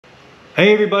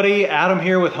Hey everybody, Adam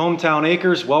here with Hometown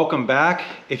Acres. Welcome back.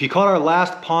 If you caught our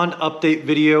last pond update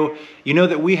video, you know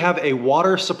that we have a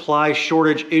water supply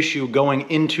shortage issue going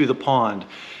into the pond.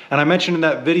 And I mentioned in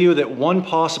that video that one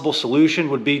possible solution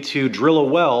would be to drill a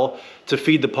well to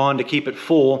feed the pond to keep it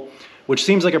full, which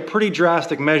seems like a pretty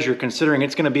drastic measure considering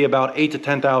it's going to be about $8,000 to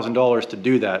 $10,000 to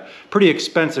do that. Pretty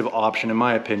expensive option in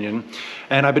my opinion.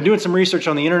 And I've been doing some research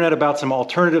on the internet about some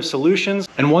alternative solutions.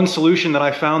 And one solution that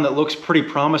I found that looks pretty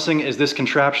promising is this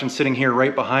contraption sitting here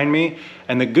right behind me.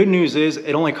 And the good news is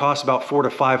it only costs about $400 to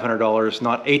 $500,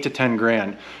 not 8 to 10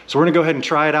 grand. So we're gonna go ahead and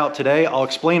try it out today. I'll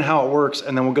explain how it works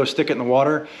and then we'll go stick it in the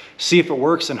water, see if it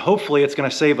works, and hopefully it's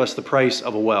gonna save us the price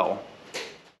of a well.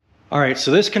 All right,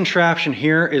 so this contraption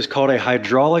here is called a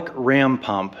hydraulic ram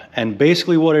pump. And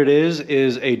basically what it is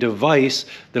a device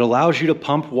that allows you to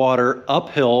pump water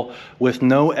uphill with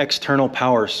no external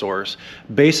power source.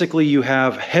 Basically, you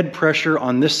have head pressure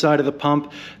on this side of the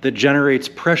pump that generates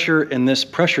pressure in this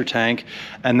pressure tank,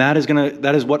 and that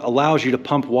is what allows you to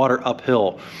pump water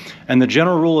uphill. And the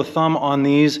general rule of thumb on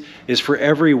these is for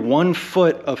every 1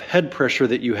 foot of head pressure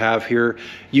that you have here,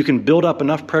 you can build up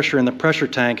enough pressure in the pressure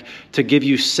tank to give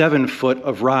you 7 foot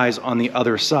of rise on the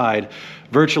other side,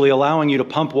 virtually allowing you to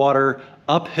pump water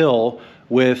uphill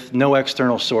with no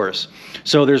external source.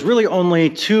 So there's really only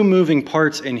 2 moving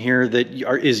parts in here that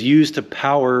is used to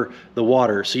power the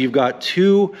water. So you've got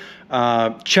 2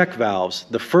 check valves.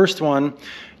 The first one,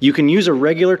 you can use a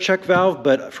regular check valve,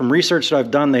 but from research that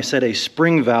I've done, they said a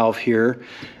spring valve here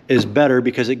is better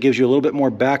because it gives you a little bit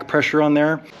more back pressure on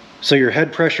there. So your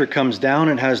head pressure comes down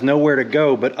and has nowhere to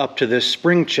go but up to this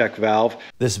spring check valve.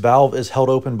 This valve is held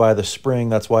open by the spring.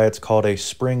 That's why it's called a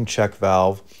spring check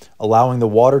valve, allowing the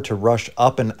water to rush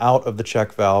up and out of the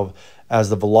check valve. As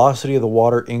the velocity of the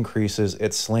water increases,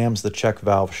 it slams the check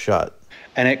valve shut.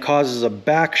 And it causes a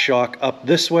back shock up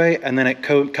this way, and then it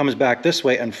comes back this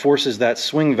way and forces that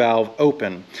swing valve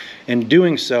open. In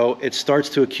doing so, it starts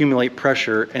to accumulate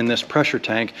pressure in this pressure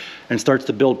tank and starts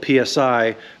to build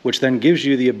PSI, which then gives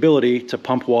you the ability to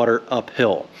pump water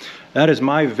uphill. That is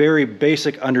my very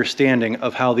basic understanding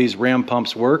of how these ram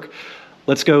pumps work.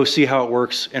 Let's go see how it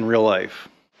works in real life.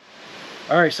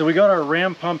 All right, so we got our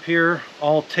ram pump here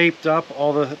all taped up,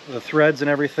 all the threads and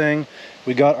everything.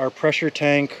 We got our pressure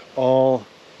tank all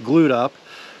glued up.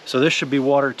 So this should be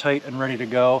watertight and ready to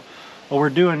go. What we're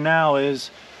doing now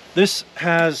is, this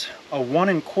has a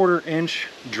 1 1/4 inch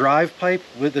drive pipe.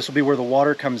 This will be where the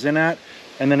water comes in at,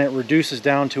 and then it reduces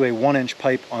down to a 1 inch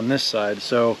pipe on this side.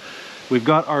 So we've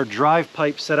got our drive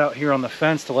pipe set out here on the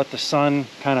fence to let the sun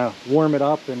kind of warm it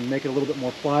up and make it a little bit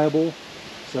more pliable,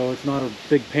 so it's not a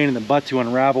big pain in the butt to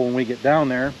unravel when we get down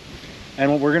there. And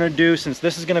what we're gonna do, since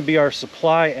this is gonna be our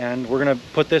supply end, we're gonna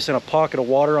put this in a pocket of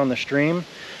water on the stream.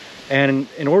 And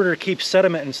in order to keep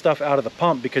sediment and stuff out of the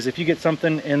pump, because if you get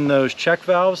something in those check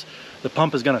valves, the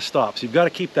pump is gonna stop. So you've gotta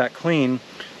keep that clean.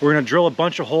 We're gonna drill a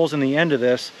bunch of holes in the end of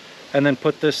this and then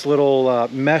put this little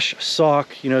mesh sock.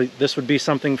 You know, this would be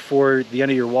something for the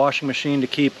end of your washing machine to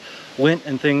keep lint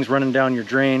and things running down your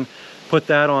drain. Put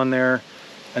that on there,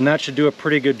 and that should do a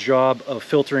pretty good job of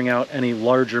filtering out any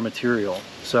larger material.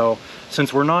 So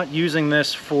since we're not using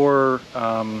this for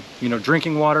you know,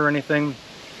 drinking water or anything,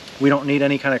 we don't need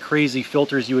any kind of crazy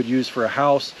filters you would use for a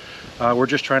house. We're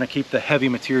just trying to keep the heavy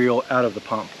material out of the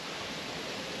pump.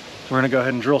 So we're gonna go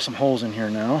ahead and drill some holes in here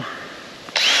now.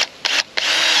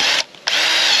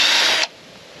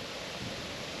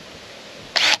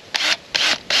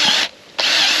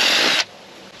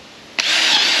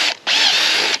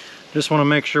 Just want to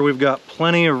make sure we've got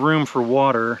plenty of room for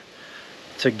water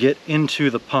to get into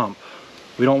the pump.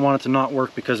 We don't want it to not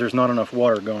work because there's not enough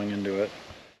water going into it.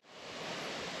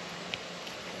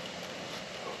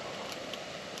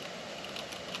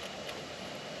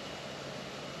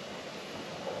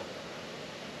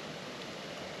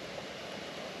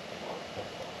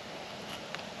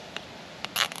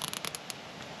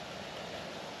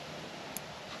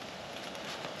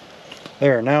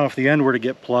 There, now if the end were to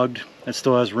get plugged, it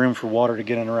still has room for water to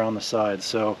get in around the sides.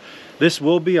 So this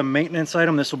will be a maintenance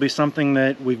item. This will be something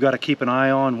that we've got to keep an eye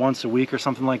on once a week or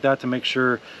something like that to make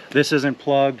sure this isn't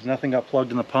plugged, nothing got plugged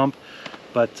in the pump.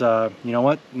 But you know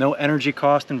what? No energy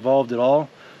cost involved at all,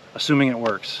 assuming it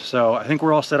works. So I think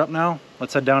we're all set up now.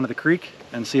 Let's head down to the creek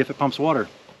and see if it pumps water.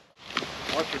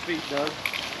 Watch your feet, Doug.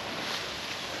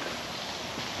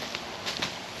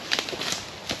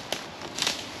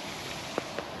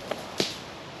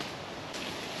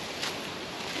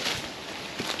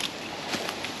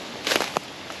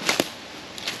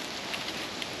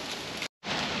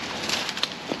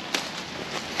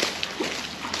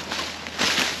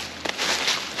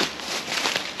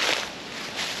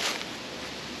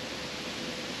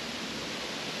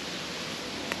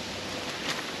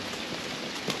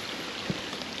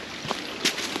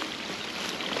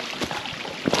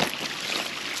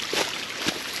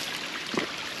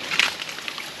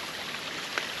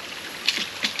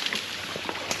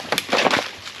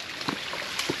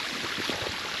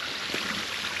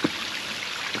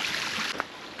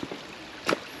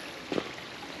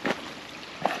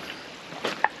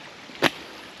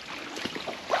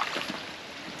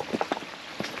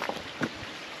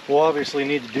 We'll obviously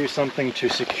need to do something to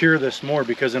secure this more,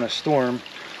 because in a storm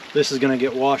this is going to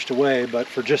get washed away, but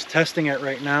for just testing it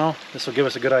right now, this will give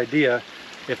us a good idea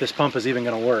if this pump is even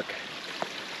going to work.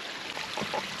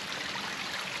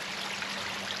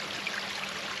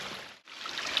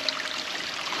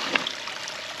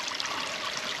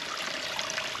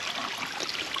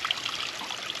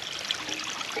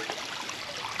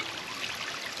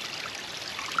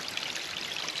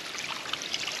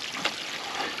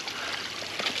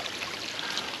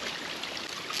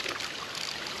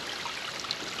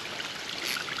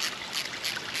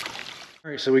 All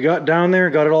right, so we got down there,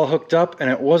 got it all hooked up, and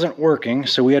it wasn't working,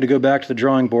 so we had to go back to the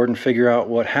drawing board and figure out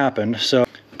what happened. So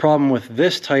the problem with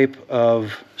this type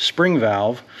of spring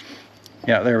valve,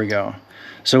 yeah, there we go.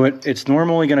 So it's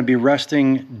normally going to be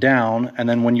resting down, and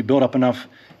then when you build up enough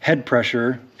head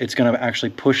pressure, it's going to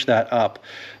actually push that up.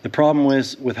 The problem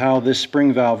with how this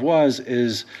spring valve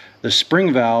is the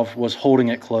spring valve was holding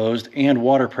it closed, and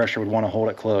water pressure would want to hold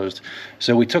it closed.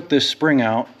 So we took this spring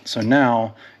out, so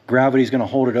now gravity is going to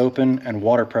hold it open and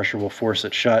water pressure will force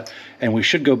it shut, and we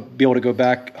should be able to go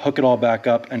back, hook it all back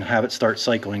up, and have it start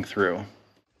cycling through.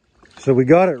 So we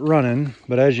got it running,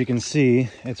 but as you can see,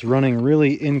 it's running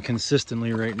really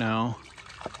inconsistently right now.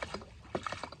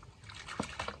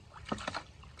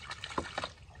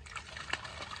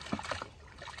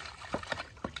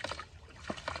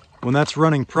 When that's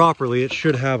running properly, it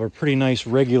should have a pretty nice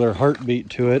regular heartbeat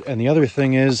to it. And the other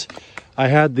thing is, I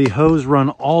had the hose run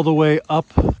all the way up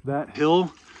that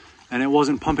hill and it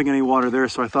wasn't pumping any water there,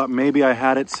 so I thought maybe I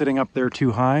had it sitting up there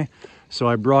too high. So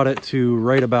I brought it to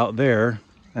right about there,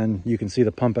 and you can see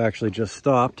the pump actually just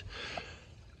stopped.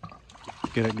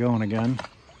 Get it going again.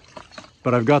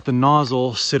 But I've got the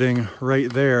nozzle sitting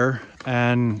right there,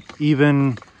 and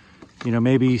even, you know,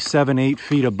 maybe 7-8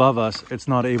 feet above us, it's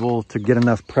not able to get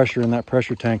enough pressure in that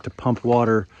pressure tank to pump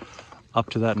water up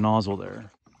to that nozzle there.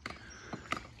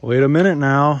 Wait a minute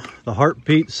now, the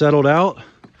heartbeat settled out,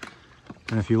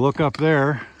 and if you look up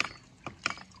there,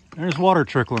 there's water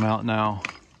trickling out now.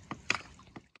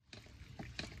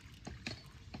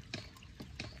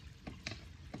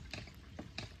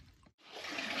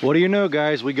 What do you know,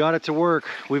 guys? We got it to work.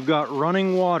 We've got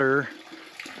running water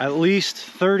at least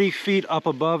 30 feet up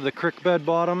above the creek bed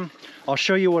bottom. I'll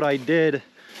show you what I did,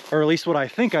 or at least what I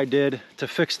think I did, to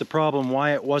fix the problem,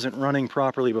 why it wasn't running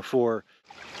properly before.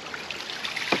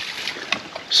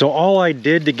 So all I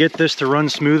did to get this to run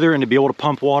smoother and to be able to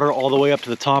pump water all the way up to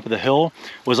the top of the hill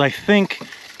was, I think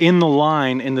in the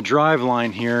line, in the drive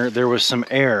line here, there was some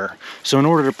air. So in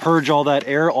order to purge all that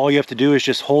air, all you have to do is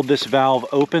just hold this valve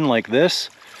open like this,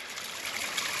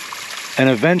 and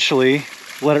eventually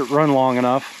let it run long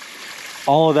enough,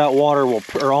 all of that water will,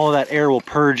 or all of that air will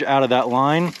purge out of that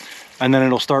line, and then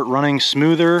it'll start running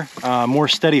smoother, more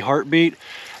steady heartbeat.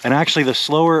 And actually, the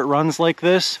slower it runs like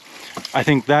this, I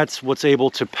think that's what's able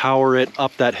to power it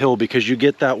up that hill, because you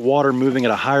get that water moving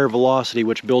at a higher velocity,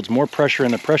 which builds more pressure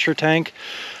in the pressure tank,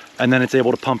 and then it's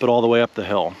able to pump it all the way up the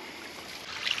hill.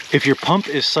 If your pump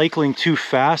is cycling too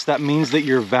fast, that means that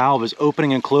your valve is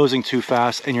opening and closing too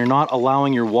fast, and you're not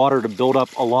allowing your water to build up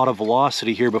a lot of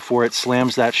velocity here before it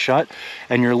slams that shut,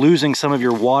 and you're losing some of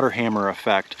your water hammer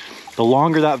effect. The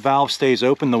longer that valve stays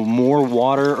open, the more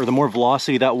water, or the more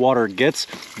velocity that water gets,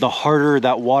 the harder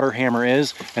that water hammer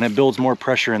is, and it builds more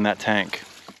pressure in that tank.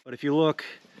 But if you look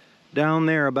down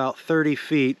there about 30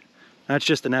 feet, that's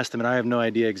just an estimate. I have no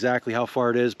idea exactly how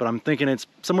far it is, but I'm thinking it's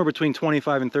somewhere between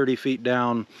 25 and 30 feet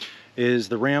down is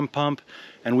the ram pump,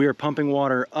 and we are pumping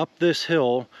water up this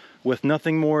hill with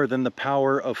nothing more than the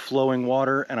power of flowing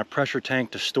water and a pressure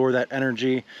tank to store that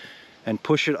energy and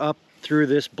push it up through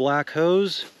this black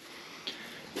hose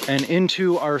and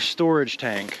into our storage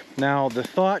tank. Now, the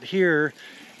thought here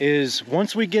is,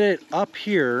 once we get it up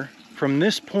here, from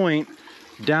this point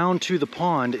down to the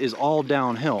pond is all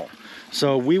downhill.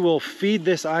 So we will feed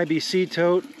this IBC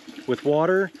tote with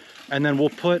water, and then we'll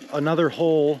put another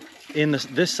hole in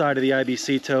this side of the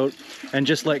IBC tote and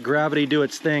just let gravity do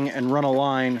its thing and run a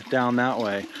line down that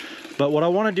way. But what I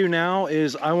want to do now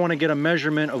is I want to get a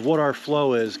measurement of what our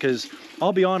flow is, because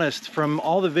I'll be honest, from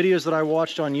all the videos that I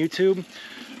watched on YouTube,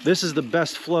 this is the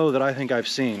best flow that I think I've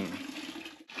seen.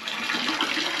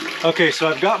 Okay, so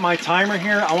I've got my timer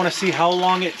here. I want to see how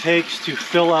long it takes to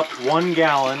fill up 1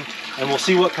 gallon, and we'll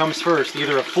see what comes first,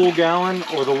 either a full gallon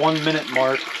or the 1 minute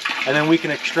mark, and then we can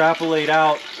extrapolate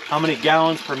out how many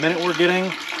gallons per minute we're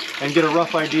getting and get a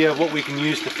rough idea of what we can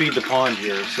use to feed the pond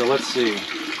here. So let's see.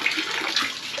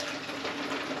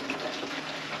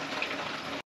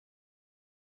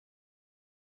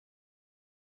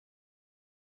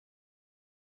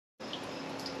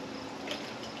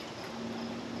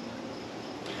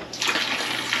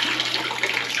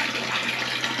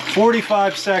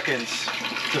 45 seconds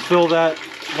to fill that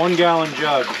 1 gallon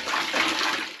jug.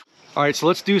 All right, so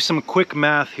let's do some quick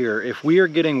math here. If we are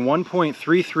getting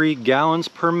 1.33 gallons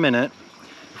per minute,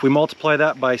 if we multiply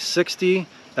that by 60,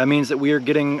 that means that we are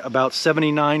getting about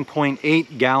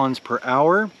 79.8 gallons per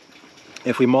hour.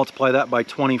 If we multiply that by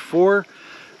 24,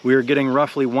 we are getting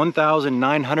roughly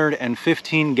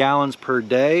 1,915 gallons per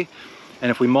day. And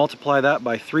if we multiply that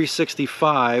by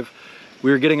 365,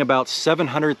 we are getting about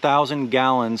 700,000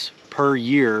 gallons per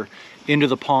year into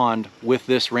the pond with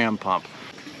this ram pump.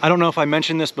 I don't know if I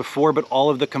mentioned this before, but all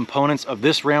of the components of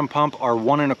this ram pump are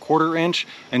 1 1/4 inch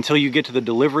until you get to the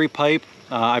delivery pipe.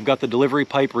 I've got the delivery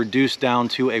pipe reduced down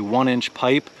to a 1-inch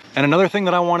pipe. And another thing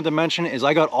that I wanted to mention is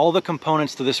I got all the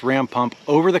components to this ram pump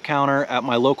over the counter at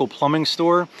my local plumbing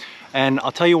store. And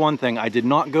I'll tell you one thing, I did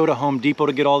not go to Home Depot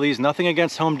to get all these. Nothing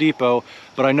against Home Depot,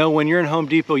 but I know when you're in Home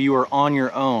Depot, you are on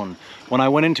your own. When I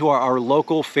went into our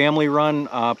local family-run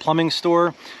plumbing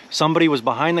store, somebody was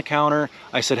behind the counter.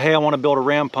 I said, hey, I want to build a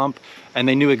ram pump. And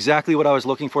they knew exactly what I was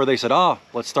looking for. They said, oh,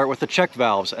 let's start with the check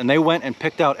valves. And they went and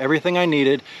picked out everything I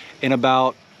needed in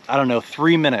about, I don't know,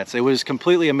 3 minutes. It was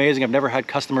completely amazing. I've never had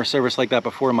customer service like that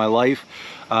before in my life.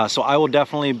 So I will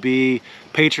definitely be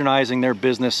patronizing their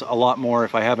business a lot more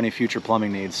if I have any future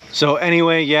plumbing needs. So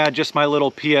anyway, yeah, just my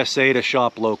little PSA to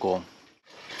shop local.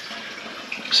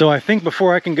 So I think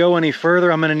before I can go any further,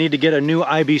 I'm gonna need to get a new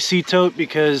IBC tote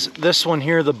because this one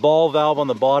here, the ball valve on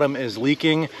the bottom is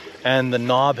leaking and the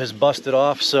knob has busted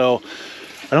off. So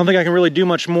I don't think I can really do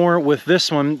much more with this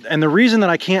one. And the reason that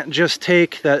I can't just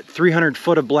take that 300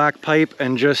 foot of black pipe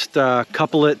and just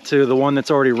couple it to the one that's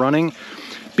already running,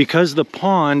 because the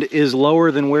pond is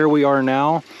lower than where we are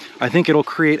now, I think it'll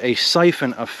create a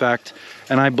siphon effect.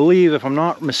 And I believe, if I'm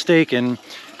not mistaken,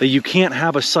 that you can't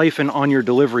have a siphon on your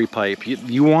delivery pipe.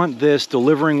 You want this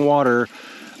delivering water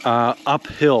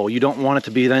uphill. You don't want it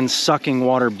to be then sucking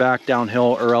water back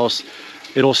downhill, or else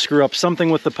it'll screw up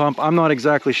something with the pump. I'm not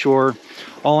exactly sure.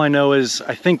 All I know is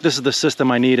I think this is the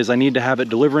system I need, is I need to have it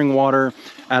delivering water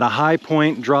at a high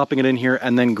point, dropping it in here,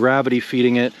 and then gravity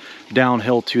feeding it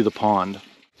downhill to the pond.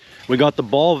 We got the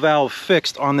ball valve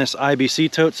fixed on this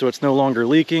IBC tote, so it's no longer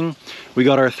leaking. We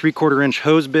got our 3/4 inch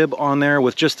hose bib on there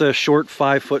with just a short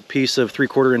 5 foot piece of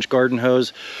 3/4 inch garden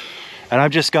hose. And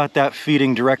I've just got that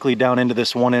feeding directly down into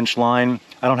this 1-inch line.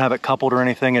 I don't have it coupled or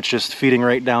anything. It's just feeding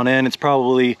right down in. It's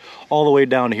probably all the way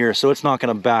down to here, so it's not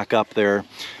gonna back up there.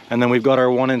 And then we've got our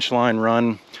 1-inch line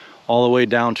run all the way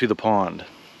down to the pond.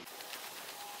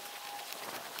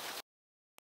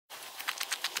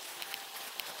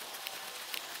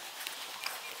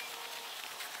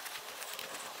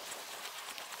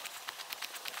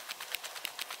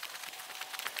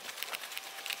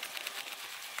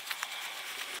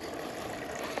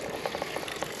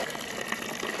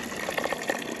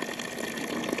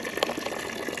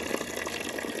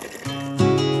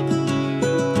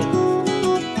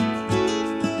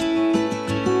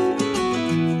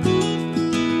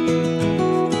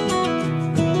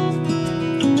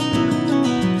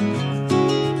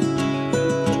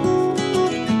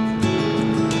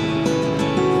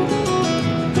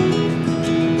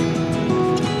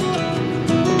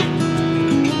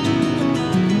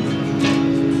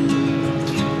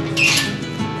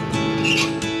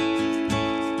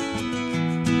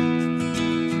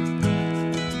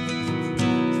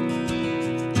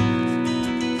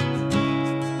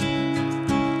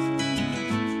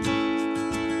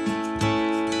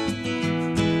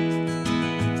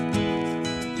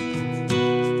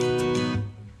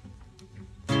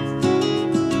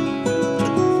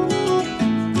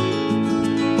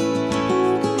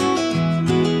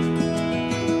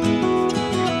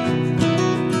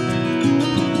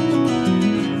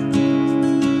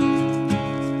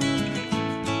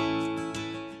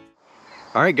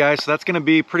 All right guys, so that's gonna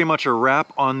be pretty much a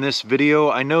wrap on this video.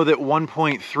 I know that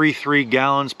 1.33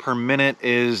 gallons per minute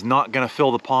is not gonna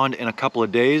fill the pond in a couple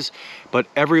of days, but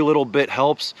every little bit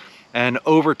helps, and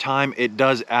over time it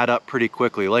does add up pretty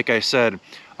quickly. Like I said,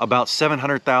 about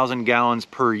 700,000 gallons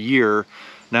per year.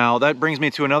 Now that brings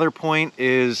me to another point,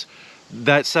 is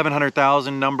that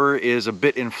 700,000 number is a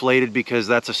bit inflated because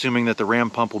that's assuming that the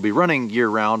ram pump will be running year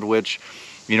round, which,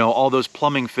 you know, all those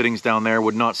plumbing fittings down there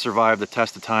would not survive the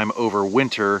test of time over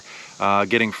winter,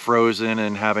 getting frozen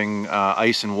and having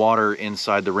ice and water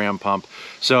inside the ram pump.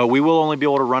 So we will only be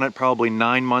able to run it probably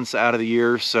 9 months out of the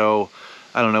year. So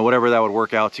I don't know, whatever that would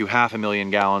work out to,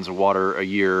 500,000 gallons of water a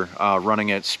year, running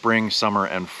it spring, summer,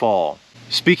 and fall.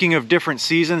 Speaking of different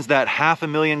seasons, that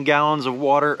 500,000 gallons of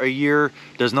water a year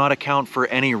does not account for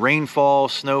any rainfall,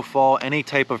 snowfall, any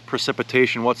type of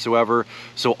precipitation whatsoever.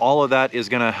 So all of that is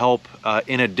gonna help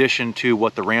in addition to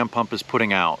what the ram pump is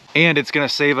putting out. And it's gonna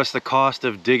save us the cost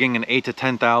of digging an $8,000 to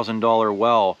 $10,000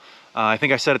 well. I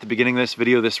think I said at the beginning of this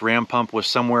video, this ram pump was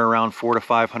somewhere around $400 to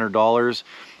 $500.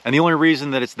 And the only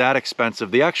reason that it's that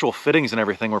expensive, the actual fittings and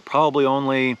everything were probably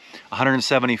only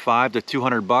 175 to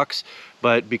 200 bucks.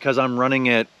 But because I'm running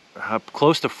it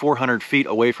close to 400 feet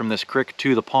away from this creek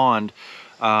to the pond,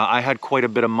 I had quite a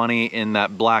bit of money in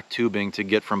that black tubing to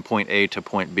get from point A to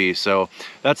point B. So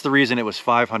that's the reason it was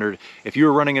 500. If you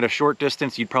were running it a short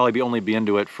distance, you'd probably only be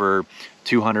into it for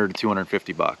 200 to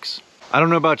 250 bucks. I don't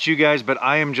know about you guys, but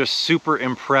I am just super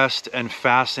impressed and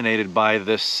fascinated by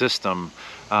this system.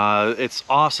 It's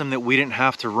awesome that we didn't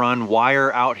have to run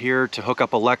wire out here to hook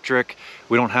up electric.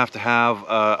 We don't have to have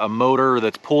a motor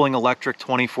that's pulling electric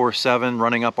 24/7,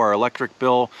 running up our electric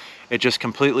bill. It just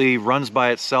completely runs by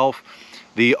itself.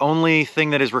 The only thing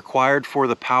that is required for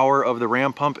the power of the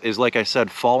ram pump is, like I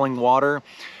said, falling water.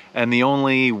 And the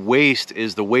only waste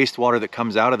is the wastewater that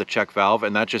comes out of the check valve,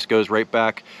 and that just goes right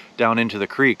back down into the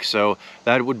creek. So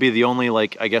that would be the only,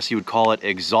 like, I guess you would call it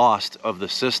exhaust of the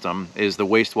system, is the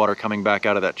wastewater coming back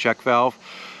out of that check valve.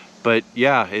 But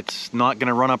yeah, it's not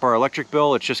gonna run up our electric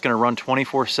bill. It's just gonna run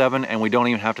 24/7, and we don't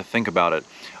even have to think about it.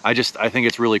 I think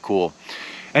it's really cool.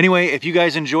 Anyway, if you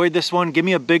guys enjoyed this one, give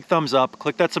me a big thumbs up,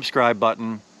 click that subscribe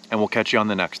button, and we'll catch you on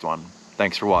the next one.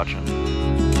 Thanks for watching.